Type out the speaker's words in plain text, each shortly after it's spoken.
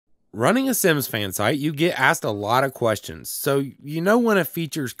Running a Sims fan site, you get asked a lot of questions, so you know when a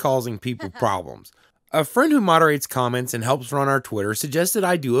feature's causing people problems. A friend who moderates comments and helps run our Twitter suggested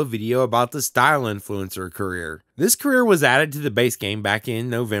I do a video about the style influencer career. This career was added to the base game back in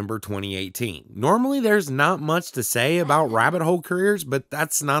November 2018. Normally there's not much to say about rabbit hole careers, but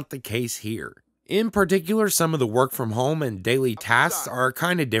that's not the case here. In particular, some of the work from home and daily tasks are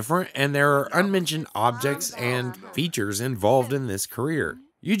kind of different, and there are unmentioned objects and features involved in this career.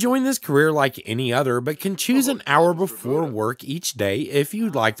 You join this career like any other, but can choose an hour before work each day if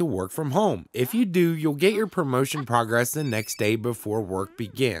you'd like to work from home. If you do, you'll get your promotion progress the next day before work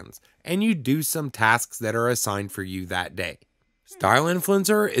begins, and you do some tasks that are assigned for you that day. Style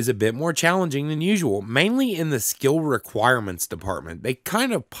influencer is a bit more challenging than usual, mainly in the skill requirements department. They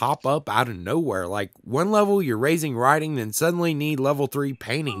kind of pop up out of nowhere, like one level you're raising writing, then suddenly need level 3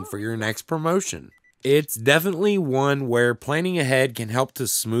 painting for your next promotion. It's definitely one where planning ahead can help to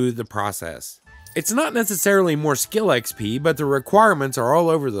smooth the process. It's not necessarily more skill XP, but the requirements are all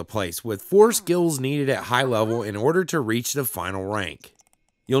over the place, with 4 skills needed at high level in order to reach the final rank.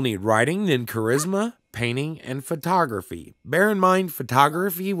 You'll need writing, then charisma, painting, and photography. Bear in mind,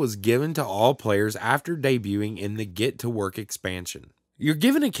 photography was given to all players after debuting in the Get to Work expansion. You're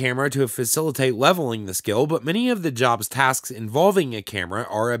given a camera to facilitate leveling the skill, but many of the job's tasks involving a camera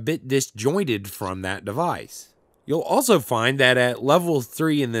are a bit disjointed from that device. You'll also find that at level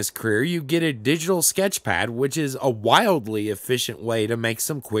 3 in this career, you get a digital sketch pad, which is a wildly efficient way to make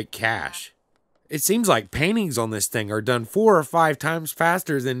some quick cash. It seems like paintings on this thing are done 4 or 5 times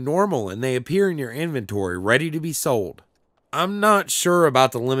faster than normal, and they appear in your inventory ready to be sold. I'm not sure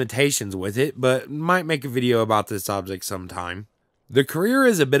about the limitations with it, but might make a video about this object sometime. The career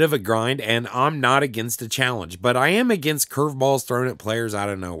is a bit of a grind, and I'm not against a challenge, but I am against curveballs thrown at players out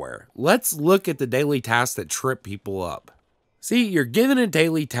of nowhere. Let's look at the daily tasks that trip people up. See, you're given a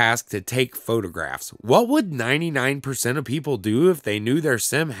daily task to take photographs. What would 99% of people do if they knew their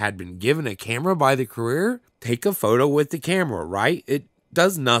sim had been given a camera by the career? Take a photo with the camera, right? It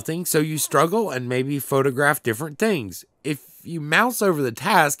does nothing, so you struggle and maybe photograph different things. If you mouse over the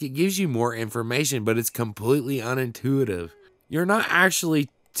task, it gives you more information, but it's completely unintuitive. You're not actually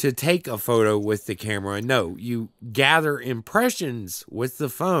to take a photo with the camera. No, you gather impressions with the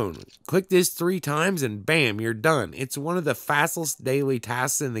phone. Click this 3 times and bam, you're done. It's one of the fastest daily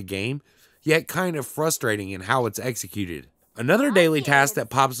tasks in the game, yet kind of frustrating in how it's executed. Another daily task that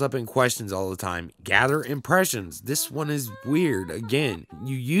pops up in questions all the time, gather impressions. This one is weird. Again,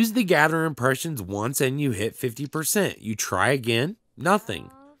 you use the gather impressions once and you hit 50%. You try again,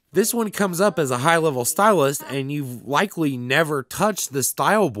 nothing. This one comes up as a high-level stylist, and you've likely never touched the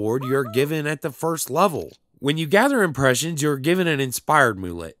style board you're given at the first level. When you gather impressions, you're given an inspired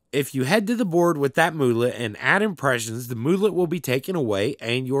moodlet. If you head to the board with that moodlet and add impressions, the moodlet will be taken away,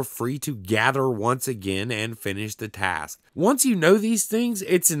 and you're free to gather once again and finish the task. Once you know these things,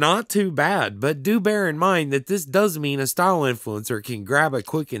 it's not too bad, but do bear in mind that this does mean a style influencer can grab a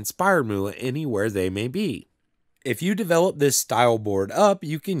quick inspired moodlet anywhere they may be. If you develop this style board up,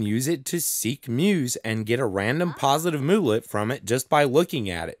 you can use it to seek muse and get a random positive moodlet from it just by looking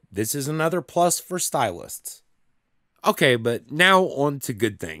at it. This is another plus for stylists. Okay, but now on to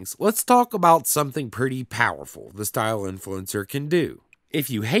good things. Let's talk about something pretty powerful the style influencer can do.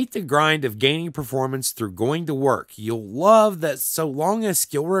 If you hate the grind of gaining performance through going to work, you'll love that so long as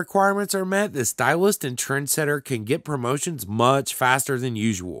skill requirements are met, the stylist and trendsetter can get promotions much faster than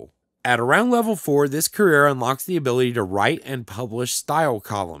usual. At around level 4, this career unlocks the ability to write and publish style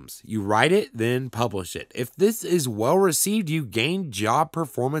columns. You write it, then publish it. If this is well received, you gain job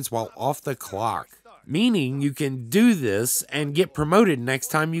performance while off the clock. Meaning you can do this and get promoted next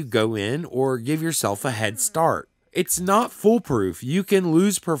time you go in or give yourself a head start. It's not foolproof. You can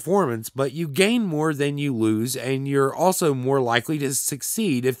lose performance, but you gain more than you lose, and you're also more likely to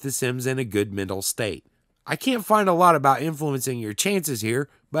succeed if the sim's in a good mental state. I can't find a lot about influencing your chances here,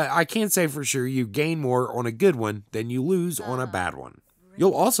 but I can say for sure you gain more on a good one than you lose on a bad one.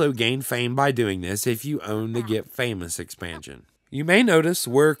 You'll also gain fame by doing this if you own the Get Famous expansion. You may notice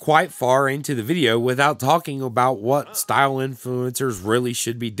we're quite far into the video without talking about what style influencers really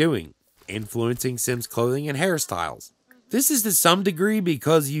should be doing, influencing Sims clothing and hairstyles. This is to some degree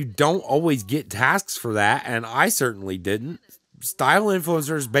because you don't always get tasks for that, and I certainly didn't. Style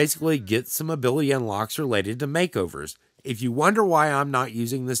influencers basically get some ability unlocks related to makeovers. If you wonder why I'm not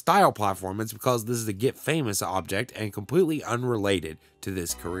using the style platform, it's because this is a Get Famous object and completely unrelated to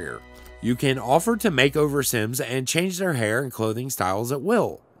this career. You can offer to make over Sims and change their hair and clothing styles at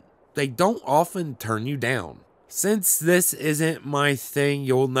will. They don't often turn you down. Since this isn't my thing,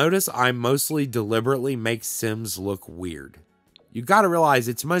 you'll notice I mostly deliberately make Sims look weird. You gotta realize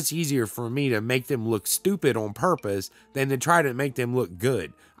it's much easier for me to make them look stupid on purpose than to try to make them look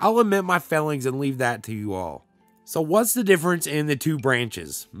good. I'll admit my failings and leave that to you all. So what's the difference in the two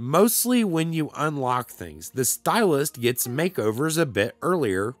branches? Mostly when you unlock things. The stylist gets makeovers a bit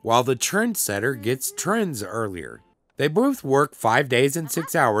earlier, while the trendsetter gets trends earlier. They both work 5 days and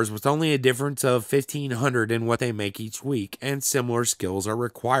 6 hours with only a difference of 1,500 in what they make each week, and similar skills are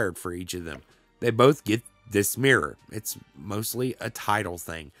required for each of them. They both get this mirror. It's mostly a title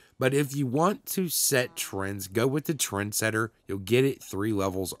thing. But if you want to set trends, go with the trendsetter. You'll get it 3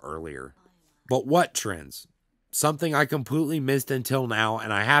 levels earlier. But what trends? Something I completely missed until now,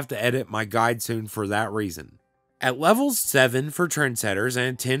 and I have to edit my guide soon for that reason. At levels 7 for trendsetters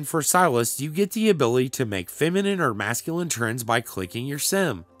and 10 for stylists, you get the ability to make feminine or masculine trends by clicking your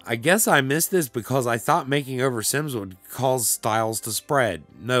sim. I guess I missed this because I thought making over sims would cause styles to spread.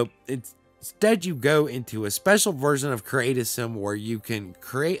 Nope, instead you go into a special version of Create a Sim where you can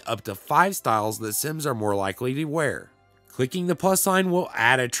create up to 5 styles that sims are more likely to wear. Clicking the plus sign will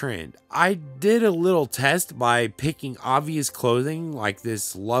add a trend. I did a little test by picking obvious clothing like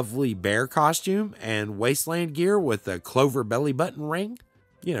this lovely bear costume and wasteland gear with a clover belly button ring,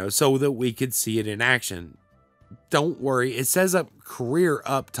 so that we could see it in action. Don't worry, it says career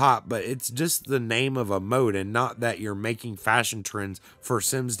up top, but it's just the name of a mode and not that you're making fashion trends for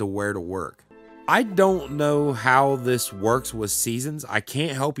Sims to wear to work. I don't know how this works with seasons. I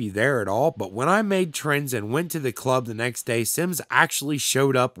can't help you there at all, but when I made trends and went to the club the next day, Sims actually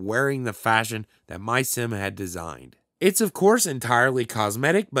showed up wearing the fashion that my Sim had designed. It's of course entirely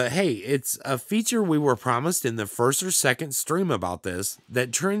cosmetic, but hey, it's a feature we were promised in the first or second stream about this,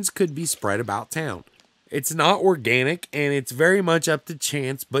 that trends could be spread about town. It's not organic, and it's very much up to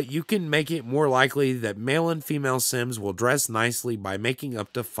chance, but you can make it more likely that male and female Sims will dress nicely by making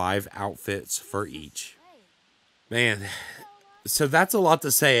up to 5 outfits for each. Man, so that's a lot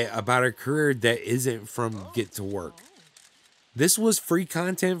to say about a career that isn't from get to work. This was free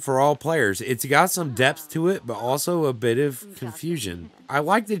content for all players. It's got some depth to it, but also a bit of confusion. I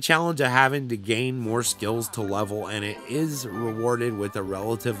like the challenge of having to gain more skills to level, and it is rewarded with a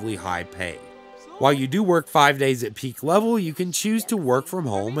relatively high pay. While you do work 5 days at peak level, you can choose to work from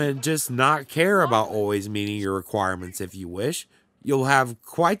home and just not care about always meeting your requirements if you wish. You'll have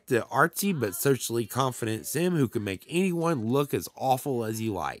quite the artsy but socially confident Sim who can make anyone look as awful as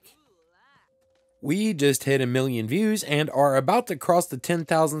you like. We just hit 1 million views and are about to cross the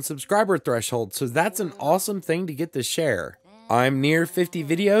 10,000 subscriber threshold, so that's an awesome thing to get to share. I'm near 50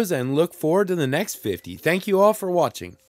 videos and look forward to the next 50. Thank you all for watching.